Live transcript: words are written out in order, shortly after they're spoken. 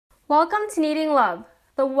Welcome to Kneading Love.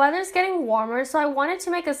 The weather's getting warmer, so I wanted to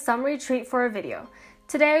make a summery treat for a video.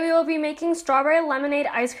 Today we will be making strawberry lemonade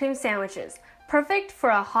ice cream sandwiches, perfect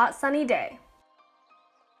for a hot sunny day.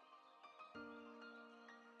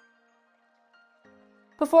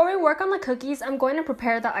 Before we work on the cookies, I'm going to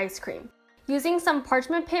prepare the ice cream. Using some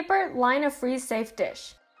parchment paper, line a freeze-safe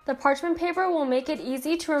dish. The parchment paper will make it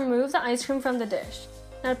easy to remove the ice cream from the dish.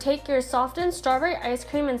 Now take your softened strawberry ice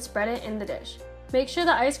cream and spread it in the dish. Make sure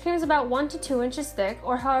the ice cream is about 1 to 2 inches thick,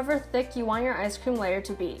 or however thick you want your ice cream layer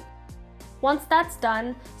to be. Once that's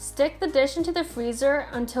done, stick the dish into the freezer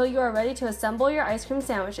until you are ready to assemble your ice cream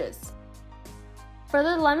sandwiches. For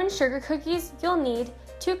the lemon sugar cookies, you'll need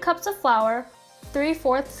 2 cups of flour,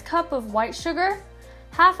 3/4 cup of white sugar,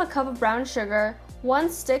 half a cup of brown sugar, 1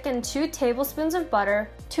 stick and 2 tablespoons of butter,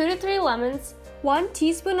 2 to 3 lemons, 1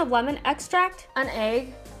 teaspoon of lemon extract, an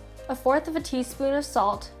egg, 1/4 teaspoon of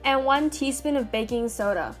salt, and 1 teaspoon of baking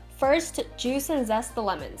soda. First, juice and zest the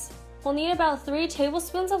lemons. We'll need about 3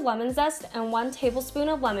 tablespoons of lemon zest and 1 tablespoon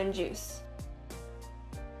of lemon juice.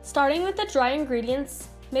 Starting with the dry ingredients,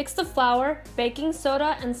 mix the flour, baking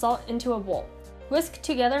soda, and salt into a bowl. Whisk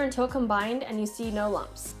together until combined and you see no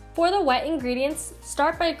lumps. For the wet ingredients,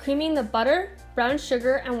 start by creaming the butter, brown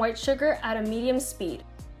sugar, and white sugar at a medium speed.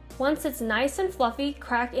 Once it's nice and fluffy,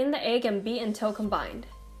 crack in the egg and beat until combined.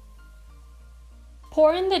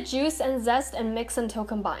 Pour in the juice and zest and mix until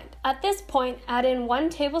combined. At this point, add in 1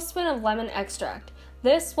 tablespoon of lemon extract.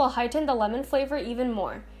 This will heighten the lemon flavor even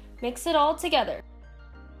more. Mix it all together.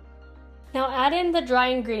 Now add in the dry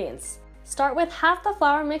ingredients. Start with half the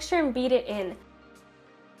flour mixture and beat it in.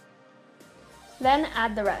 Then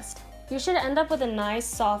add the rest. You should end up with a nice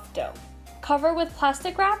soft dough. Cover with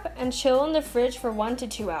plastic wrap and chill in the fridge for 1 to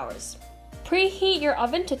 2 hours. Preheat your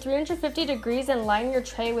oven to 350 degrees and line your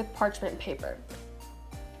tray with parchment paper.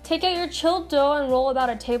 Take out your chilled dough and roll about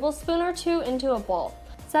a tablespoon or 2 into a ball.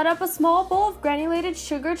 Set up a small bowl of granulated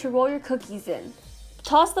sugar to roll your cookies in.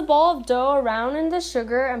 Toss the ball of dough around in the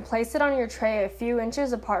sugar and place it on your tray a few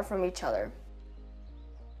inches apart from each other.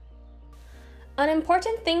 An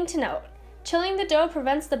important thing to note, chilling the dough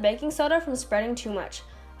prevents the baking soda from spreading too much.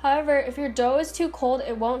 However, if your dough is too cold,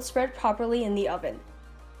 it won't spread properly in the oven.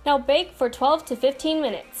 Now bake for 12 to 15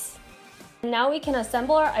 minutes. Now we can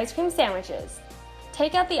assemble our ice cream sandwiches.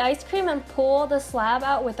 Take out the ice cream and pull the slab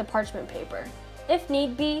out with the parchment paper. If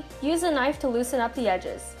need be, use a knife to loosen up the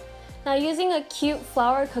edges. Now using a cute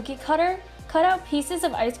flower cookie cutter, cut out pieces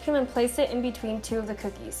of ice cream and place it in between 2 of the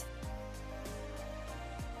cookies.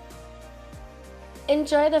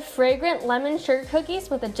 Enjoy the fragrant lemon sugar cookies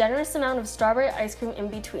with a generous amount of strawberry ice cream in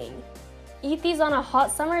between. Eat these on a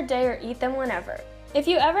hot summer day or eat them whenever. If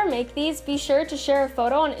you ever make these, be sure to share a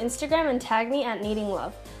photo on Instagram and tag me at Kneading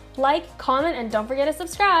Love. Like, comment, and don't forget to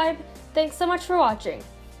subscribe. Thanks so much for watching.